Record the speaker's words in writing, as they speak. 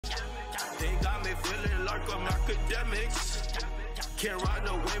away feeling like I'm Akademiks. Can't ride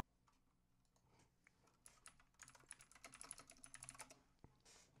no wave.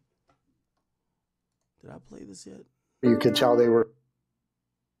 Did I play this yet? You could tell they were.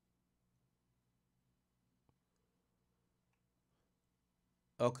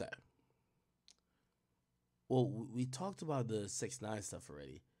 Okay. Well, we talked about the 6ix9ine stuff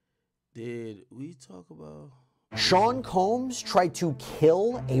already. Did we talk about... Sean Combs tried to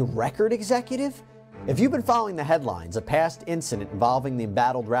kill a record executive? If you've been following the headlines, a past incident involving the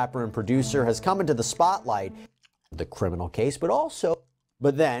embattled rapper and producer has come into the spotlight, the criminal case,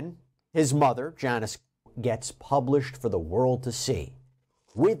 but then his mother, Janice, gets published for the world to see,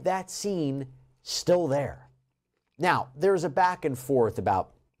 with that scene still there. Now, there's a back and forth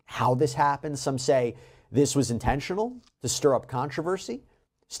about how this happened. Some say this was intentional to stir up controversy.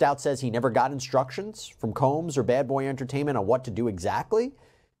 Stoute says he never got instructions from Combs or Bad Boy Entertainment on what to do exactly,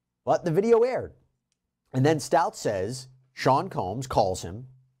 but the video aired. And then Stoute says Sean Combs calls him,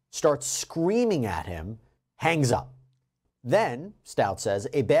 starts screaming at him, hangs up. Then, Stoute says,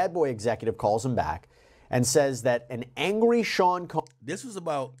 a Bad Boy executive calls him back and says that an angry Sean Combs... This was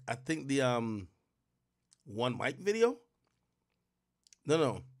about, I think, the One Mic video?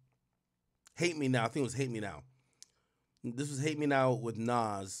 No. Hate Me Now. I think it was Hate Me Now. This was Hate Me Now with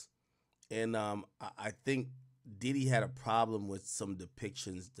Nas. And I think Diddy had a problem with some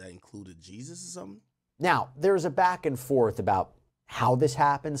depictions that included Jesus or something. Now, there's a back and forth about how this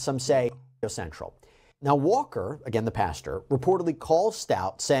happened. Some say Central. Now, Walker, again the pastor, reportedly calls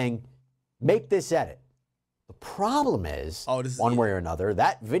Stoute saying, make this edit. The problem is, one way or another,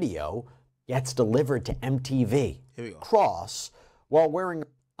 that video gets delivered to MTV. Here we go. Cross, while wearing...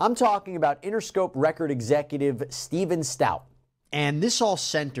 I'm talking about Interscope record executive Steve Stoute. And this all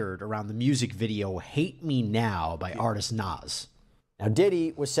centered around the music video Hate Me Now by artist Nas. Now,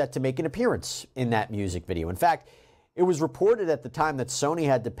 Diddy was set to make an appearance in that music video. In fact, it was reported at the time that Sony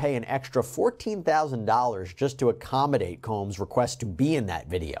had to pay an extra $14,000 just to accommodate Combs' request to be in that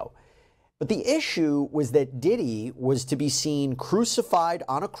video. But the issue was that Diddy was to be seen crucified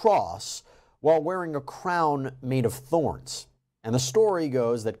on a cross while wearing a crown made of thorns. And the story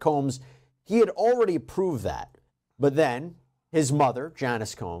goes that Combs, he had already approved that. But then his mother,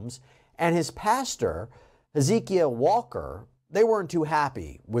 Janice Combs, and his pastor, Hezekiah Walker, they weren't too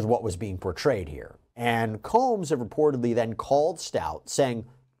happy with what was being portrayed here. And Combs had reportedly then called Stoute saying,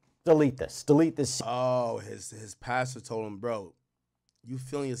 delete this. Oh, his pastor told him, bro, you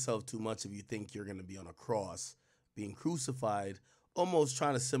feeling yourself too much if you think you're going to be on a cross, being crucified, almost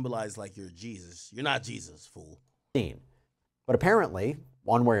trying to symbolize like you're Jesus. You're not Jesus, fool. But apparently,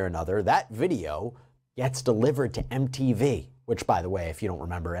 one way or another, that video gets delivered to MTV, which, by the way, if you don't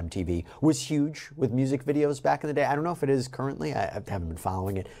remember, MTV was huge with music videos back in the day. I don't know if it is currently. I haven't been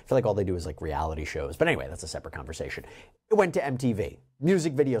following it. I feel like all they do is like reality shows. But anyway, that's a separate conversation. It went to MTV,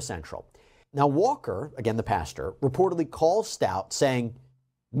 Music Video Central. Now, Walker, again the pastor, reportedly calls Stoute saying,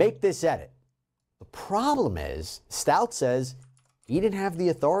 make this edit. The problem is, Stoute says he didn't have the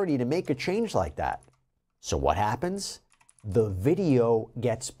authority to make a change like that. So what happens? The video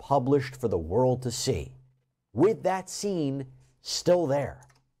gets published for the world to see, with that scene still there.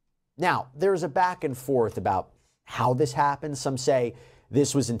 Now, there's a back and forth about how this happened. Some say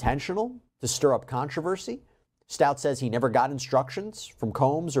this was intentional to stir up controversy. Stoute says he never got instructions from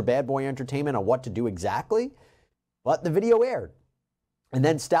Combs or Bad Boy Entertainment on what to do exactly, but the video aired. And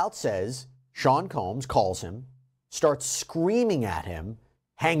then Stoute says Sean Combs calls him, starts screaming at him,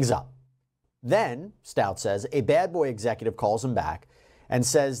 hangs up. Then, Stoute says, a Bad Boy executive calls him back and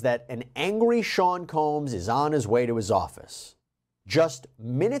says that an angry Sean Combs is on his way to his office. Just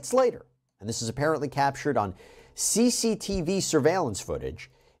minutes later, and this is apparently captured on CCTV surveillance footage,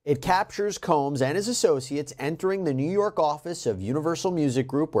 it captures Combs and his associates entering the New York office of Universal Music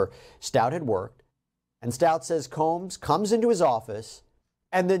Group where Stoute had worked. And Stoute says Combs comes into his office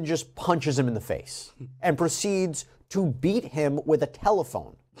and then just punches him in the face and proceeds to beat him with a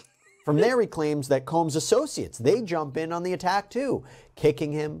telephone. From there, he claims that Combs' associates, they jump in on the attack too,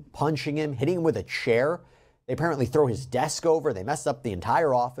 kicking him, punching him, hitting him with a chair. They apparently throw his desk over. They mess up the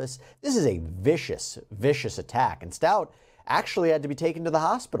entire office. This is a vicious, vicious attack. And Stoute actually had to be taken to the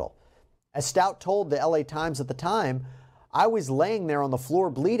hospital. As Stoute told the LA Times at the time, I was laying there on the floor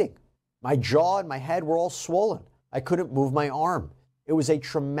bleeding. My jaw and my head were all swollen. I couldn't move my arm. It was a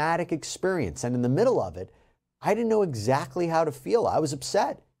traumatic experience. And in the middle of it, I didn't know exactly how to feel. I was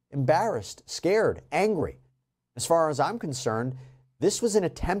upset, embarrassed, scared, angry. As far as I'm concerned, this was an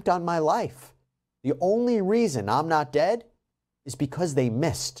attempt on my life. The only reason I'm not dead is because they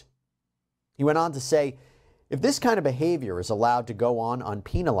missed. He went on to say, if this kind of behavior is allowed to go on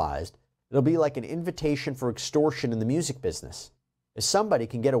unpenalized, It'll be like an invitation for extortion in the music business. If somebody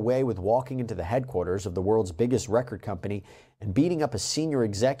can get away with walking into the headquarters of the world's biggest record company and beating up a senior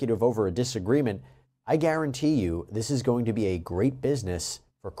executive over a disagreement, I guarantee you this is going to be a great business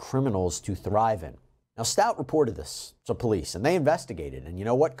for criminals to thrive in. Now, Stoute reported this to police, and they investigated. And you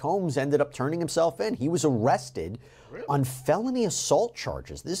know what? Combs ended up turning himself in. He was arrested on felony assault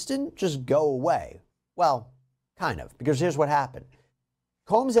charges. This didn't just go away. Well, kind of, because here's what happened.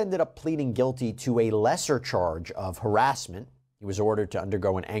 Combs ended up pleading guilty to a lesser charge of harassment. He was ordered to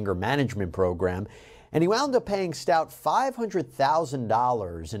undergo an anger management program, and he wound up paying Stoute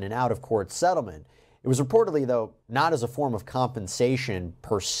 $500,000 in an out-of-court settlement. It was reportedly, though, not as a form of compensation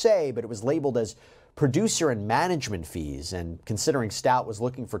per se, but it was labeled as producer and management fees. And considering Stoute was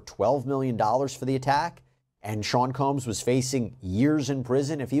looking for $12 million for the attack, and Sean Combs was facing years in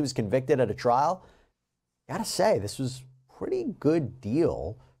prison if he was convicted at a trial, gotta say, this was a pretty good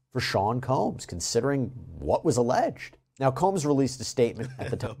deal for Sean Combs, considering what was alleged. Now, Combs released a statement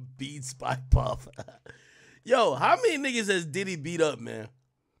at the time. Beats by Puff. Yo, how many niggas has Diddy beat up, man?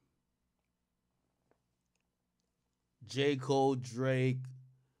 J. Cole, Drake,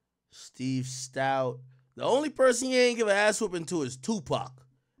 Steve Stoute. The only person he ain't give an ass whooping to is Tupac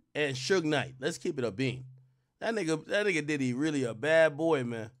and Suge Knight. Let's keep it a bean. That nigga Diddy really a bad boy,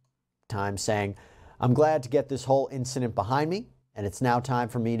 man. Time saying, I'm glad to get this whole incident behind me, and it's now time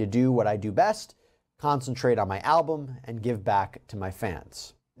for me to do what I do best, concentrate on my album, and give back to my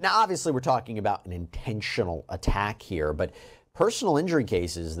fans. Now, obviously, we're talking about an intentional attack here, but personal injury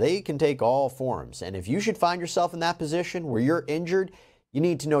cases, they can take all forms. And if you should find yourself in that position where you're injured, you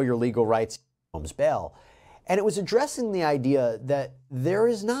need to know your legal rights. Combs bail. And it was addressing the idea that there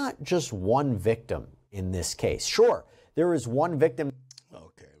is not just one victim in this case. Sure, there is one victim.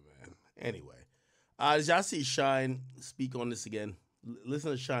 Okay, man. Anyway, did y'all see Shyne speak on this again?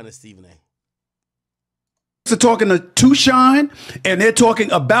 Listen to Shyne and Stephen A. They're talking to Shyne, and they're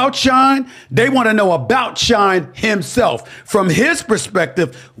talking about Shyne. They want to know about Shyne himself, from his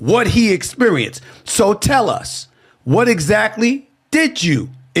perspective, what he experienced. So tell us, what exactly did you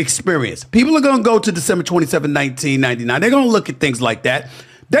experience? People are going to go to December 27, 1999. They're going to look at things like that.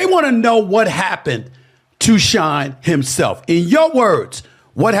 They want to know what happened to Shyne himself. In your words,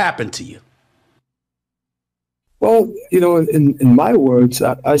 what happened to you? Well, in my words,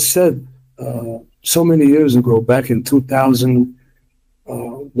 I said so many years ago, back in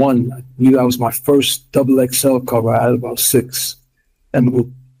 2001, I knew that was my first XXL cover. I had about 6. And the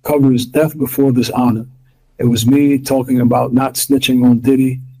cover is Death Before Dishonor. It was me talking about not snitching on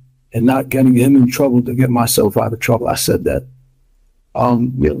Diddy and not getting him in trouble to get myself out of trouble. I said that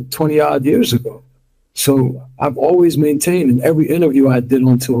 20-odd years ago. So I've always maintained in every interview I did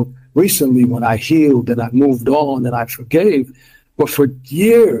until recently, when I healed and I moved on and I forgave. But for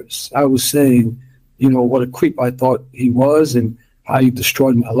years, I was saying, what a creep I thought he was and how he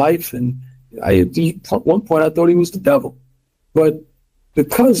destroyed my life. And at one point, I thought he was the devil. But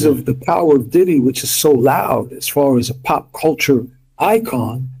because of the power of Diddy, which is so loud as far as a pop culture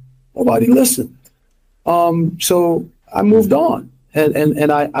icon, nobody listened. So I moved on.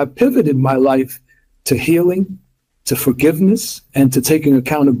 And I pivoted my life to healing, to forgiveness, and to taking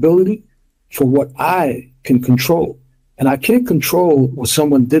accountability for what I can control. And I can't control what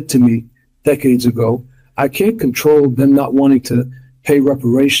someone did to me decades ago. I can't control them not wanting to pay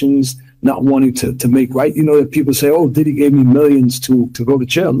reparations, not wanting to make right. That people say, oh, Diddy gave me millions to go to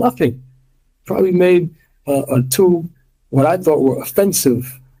jail. Nothing. Probably made 2 what I thought were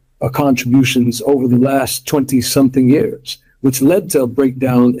offensive contributions over the last 20-something years, which led to a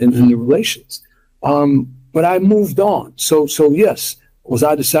breakdown in the relations. But I moved on. So yes, was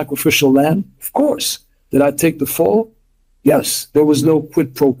I the sacrificial lamb? Of course. Did I take the fall? Yes. There was no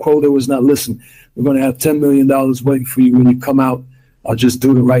quid pro quo. There was not, listen, we're going to have $10 million waiting for you when you come out. I'll just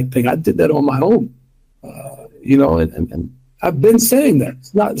do the right thing. I did that on my own, and I've been saying that.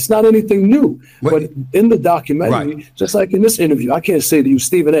 It's not anything new. But in the documentary, right, just like in this interview, I can't say to you,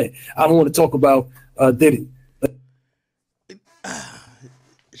 Stephen A., I don't want to talk about Diddy.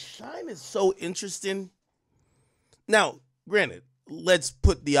 Shyne is so interesting. Now, granted, let's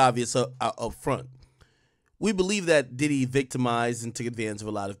put the obvious up front. We believe that Diddy victimized and took advantage of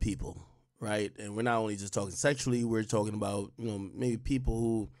a lot of people, right? And we're not only just talking sexually, we're talking about, maybe people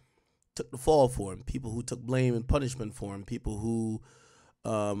who took the fall for him, people who took blame and punishment for him, people who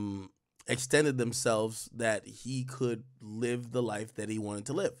extended themselves that he could live the life that he wanted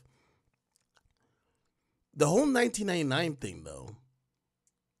to live. The whole 1999 thing, though,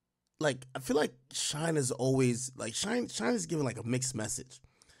 I feel like Shyne is always, Shyne is giving, a mixed message.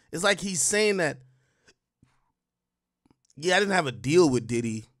 It's like he's saying that, yeah, I didn't have a deal with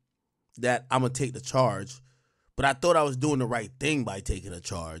Diddy, that I'm gonna take the charge, but I thought I was doing the right thing by taking a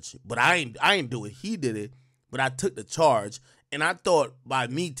charge. But I ain't do it. He did it, but I took the charge, and I thought by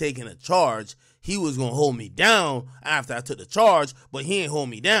me taking a charge, he was gonna hold me down after I took the charge, but he ain't hold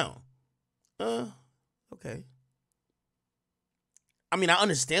me down. Okay. I mean, I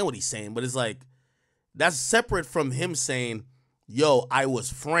understand what he's saying, but it's like that's separate from him saying, "Yo, I was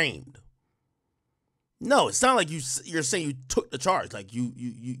framed." No, it's not like you're saying you took the charge. Like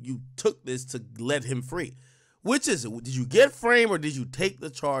you took this to let him free. Which is it? Did you get framed or did you take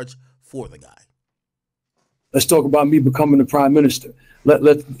the charge for the guy? Let's talk about me becoming the prime minister.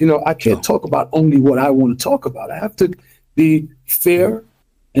 I can't talk about only what I want to talk about. I have to be fair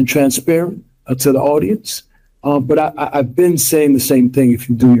and transparent to the audience. But I've been saying the same thing if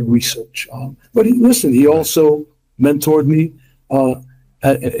you do your research. But he also mentored me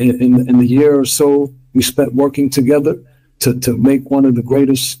in the year or so we spent working together to make one of the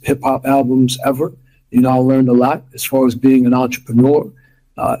greatest hip hop albums ever. I learned a lot as far as being an entrepreneur,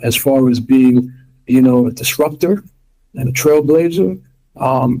 as far as being, a disruptor and a trailblazer.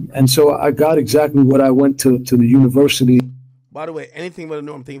 And so I got exactly what I went to the university. By the way, anything but a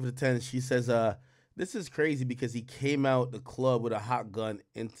norm thing for the 10. She says, this is crazy because he came out the club with a hot gun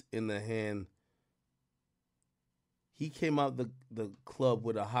in the hand. He came out the club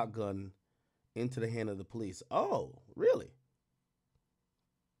with a hot gun into the hand of the police. Oh, really?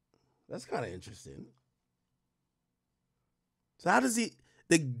 That's kind of interesting. So how does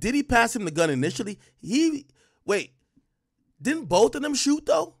did he pass him the gun initially? Didn't both of them shoot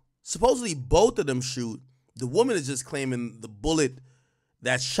though? Supposedly both of them shoot. The woman is just claiming the bullet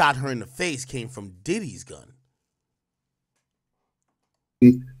that shot her in the face came from Diddy's gun.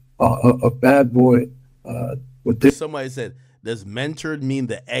 A bad boy. Somebody said, does mentored mean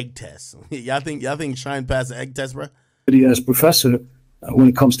the egg test? y'all think Shyne passed the egg test, bro? As professor, when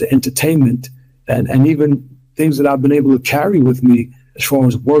it comes to entertainment and even things that I've been able to carry with me as far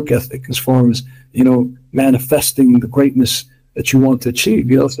as work ethic, as far as, manifesting the greatness that you want to achieve.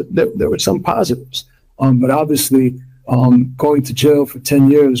 So there were some positives. But obviously, going to jail for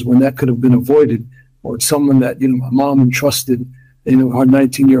 10 years when that could have been avoided, or someone that, my mom entrusted, her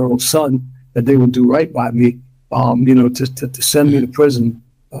 19-year-old son, that they would do right by me, to send me to prison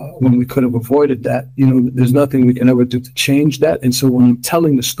when we could have avoided that. There's nothing we can ever do to change that. And so when I'm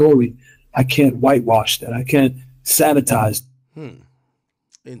telling the story, I can't whitewash that. I can't sanitize.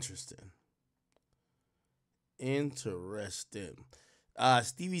 Interesting.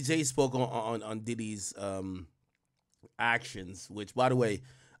 Stevie J spoke on Diddy's actions, which, by the way,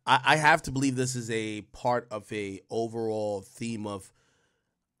 I have to believe this is a part of a overall theme of,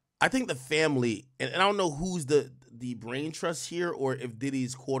 I think the family, and I don't know who's the brain trust here, or if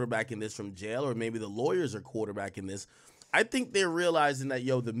Diddy's quarterbacking this from jail, or maybe the lawyers are quarterbacking this. I think they're realizing that,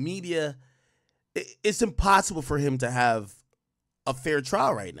 the media, it's impossible for him to have a fair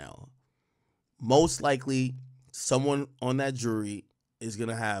trial right now. Most likely, someone on that jury is going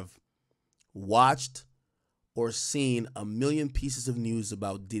to have watched or seen a million pieces of news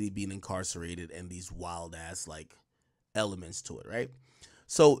about Diddy being incarcerated and these wild ass elements to it, right?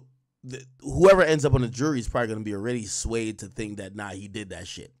 So whoever ends up on the jury is probably going to be already swayed to think that, nah, he did that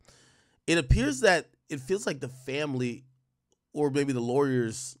shit. It appears that it feels like the family, or maybe the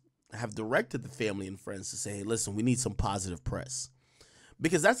lawyers, have directed the family and friends to say, hey, listen, we need some positive press.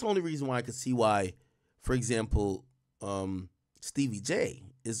 Because that's the only reason why I could see why, for example, Stevie J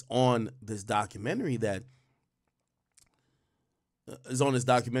is on this documentary that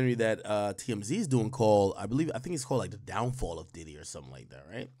TMZ is doing called, I think it's called The Downfall of Diddy or something like that,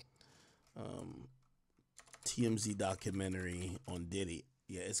 right? TMZ documentary on Diddy.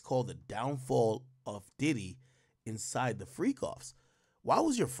 Yeah, it's called The Downfall of Diddy Inside the Freak-Offs. Why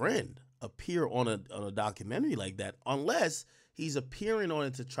was your friend appear on a documentary like that unless he's appearing on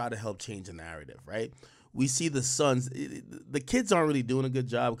it to try to help change the narrative, right? We see the sons, the kids aren't really doing a good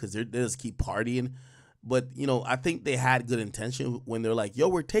job because they just keep partying. But, I think they had good intention when they're like, yo,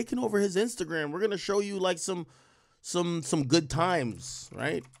 we're taking over his Instagram. We're going to show you some good times,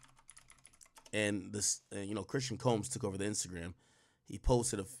 right? And this, Christian Combs took over the Instagram. He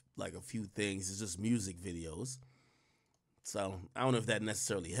posted a few things. It's just music videos. So I don't know if that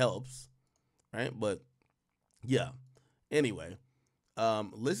necessarily helps, right? But yeah. Anyway,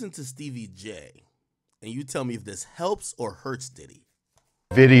 listen to Stevie J, and you tell me if this helps or hurts Diddy.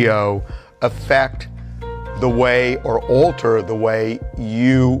 Video affect the way or alter the way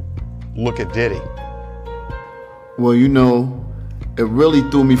you look at Diddy? Well, it really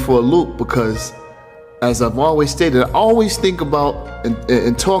threw me for a loop because, as I've always stated, I always think about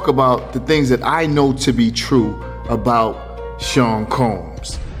and talk about the things that I know to be true about Sean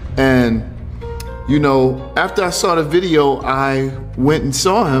Combs. And, you know, after I saw the video, I went and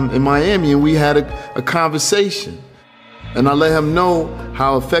saw him in Miami, and we had a conversation. And I let him know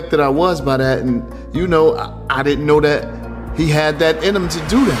how affected I was by that. And, you know, I didn't know that he had that in him to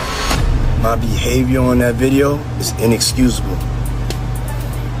do that. My behavior on that video is inexcusable.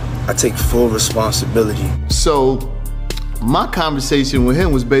 I take full responsibility. So my conversation with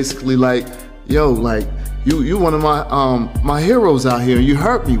him was basically like, yo, like, you one of my heroes out here, and you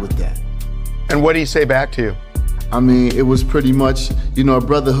hurt me with that. And what did he say back to you? I mean, it was pretty much, you know, a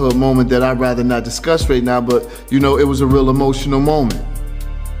brotherhood moment that I'd rather not discuss right now, but, you know, it was a real emotional moment.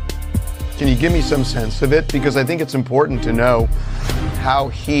 Can you give me some sense of it? Because I think it's important to know how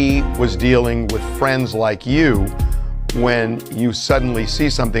he was dealing with friends like you when you suddenly see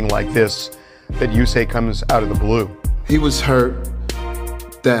something like this that you say comes out of the blue. He was hurt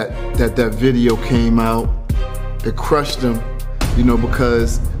that video came out. It crushed him, you know,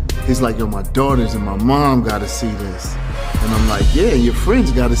 because he's like, yo, my daughters and my mom gotta see this. And I'm like, yeah, your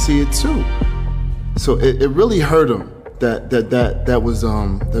friends gotta see it too. So it really hurt him that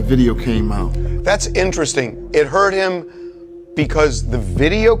the video came out. That's interesting. It hurt him because the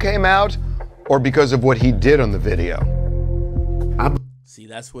video came out or because of what he did on the video? See,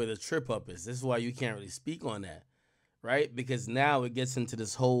 that's where the trip up is. This is why you can't really speak on that, right? Because now it gets into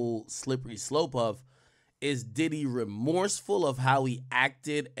this whole slippery slope of, is Diddy remorseful of how he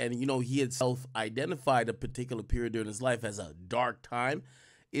acted? And, you know, he had self-identified a particular period during his life as a dark time.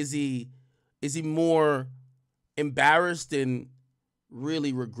 Is he more embarrassed and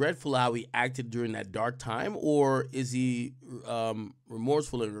really regretful how he acted during that dark time? Or is he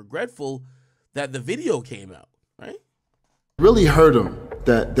remorseful and regretful that the video came out, right? Really hurt him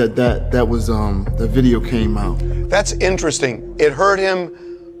that the video came out. That's interesting. It hurt him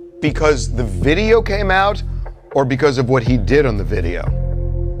because the video came out or because of what he did on the video?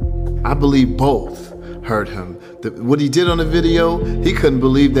 I believe both hurt him. What he did on the video, he couldn't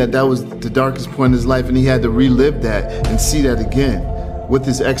believe that was the darkest point in his life, and he had to relive that and see that again with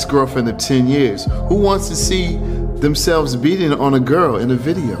his ex-girlfriend of 10 years. Who wants to see themselves beating on a girl in a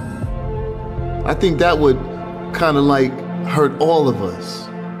video? I think that would kind of like hurt all of us.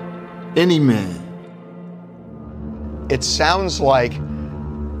 Any man. It sounds like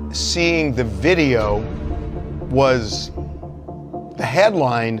seeing the video was the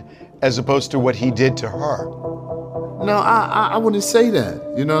headline as opposed to what he did to her. No, I wouldn't say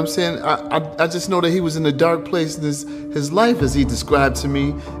that. You know what I'm saying? I just know that he was in a dark place in his life, as he described to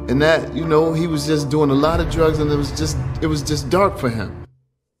me, and that, you know, he was just doing a lot of drugs, and it was just dark for him.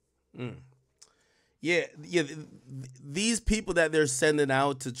 Yeah. These people that they're sending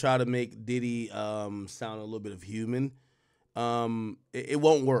out to try to make Diddy sound a little bit of human, it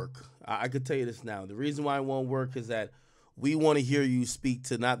won't work. I could tell you this now. The reason why it won't work is that we want to hear you speak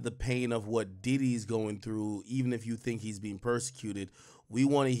to not the pain of what Diddy's going through, even if you think he's being persecuted. We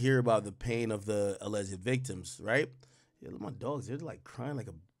want to hear about the pain of the alleged victims, right? Yeah, look, my dogs, they're like crying like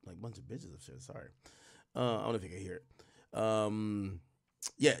a bunch of bitches upstairs. Sorry. I don't know if you can hear it.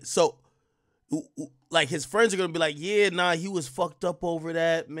 Yeah, so like his friends are going to be like, yeah, nah, he was fucked up over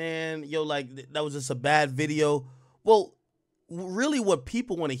that, man. Yo, like that was just a bad video. Well, really what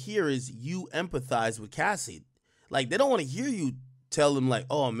people want to hear is you empathize with Cassie. Like, they don't want to hear you tell them, like,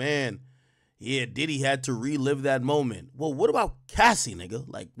 oh, man, yeah, Diddy had to relive that moment. Well, what about Cassie, nigga?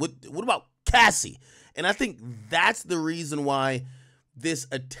 Like, what about Cassie? And I think that's the reason why this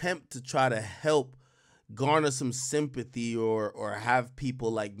attempt to try to help garner some sympathy or have people,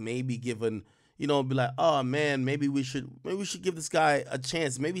 like, maybe given, you know, be like, oh, man, maybe we should give this guy a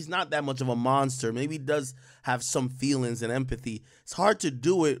chance. Maybe he's not that much of a monster. Maybe he does have some feelings and empathy. It's hard to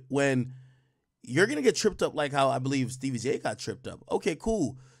do it when you're going to get tripped up like how I believe Stevie J got tripped up. Okay,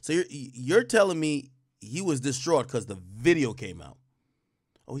 cool. So you're telling me he was distraught because the video came out.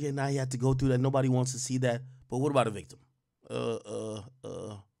 Oh, yeah, now he had to go through that. Nobody wants to see that. But what about a victim?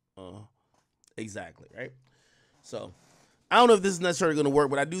 Exactly, right? So I don't know if this is necessarily going to work,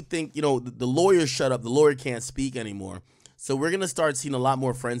 but I do think, you know, the lawyer shut up. The lawyer can't speak anymore. So we're going to start seeing a lot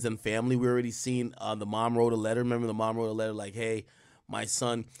more friends and family. We already seen the mom wrote a letter. Remember the mom wrote a letter like, hey, my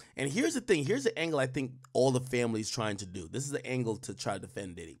son. And here's the thing. Here's the angle I think all the family's trying to do. This is the angle to try to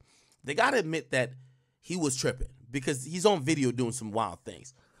defend Diddy. They got to admit that he was tripping because he's on video doing some wild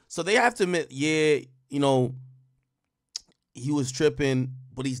things. So they have to admit, yeah, you know, he was tripping,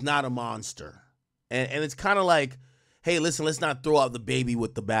 but he's not a monster. And it's kind of like, hey, listen, let's not throw out the baby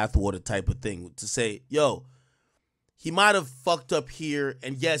with the bathwater type of thing. To say, yo, he might have fucked up here.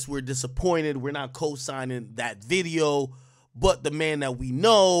 And yes, we're disappointed. We're not co-signing that video. But the man that we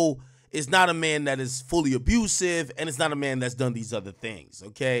know is not a man that is fully abusive, and it's not a man that's done these other things,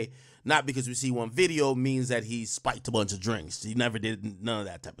 okay? Not because we see one video means that he spiked a bunch of drinks. He never did none of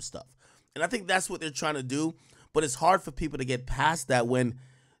that type of stuff. And I think that's what they're trying to do, but it's hard for people to get past that when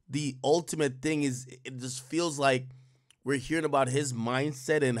the ultimate thing is, it just feels like we're hearing about his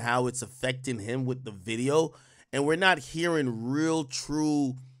mindset and how it's affecting him with the video, and we're not hearing real,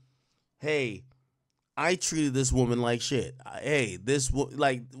 true, hey, I treated this woman like shit. Hey,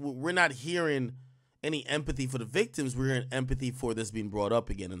 we're not hearing any empathy for the victims. We're hearing empathy for this being brought up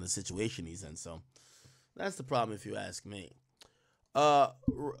again in the situation he's in. So that's the problem, if you ask me.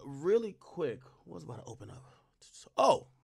 Really quick, what was about to open up? Oh,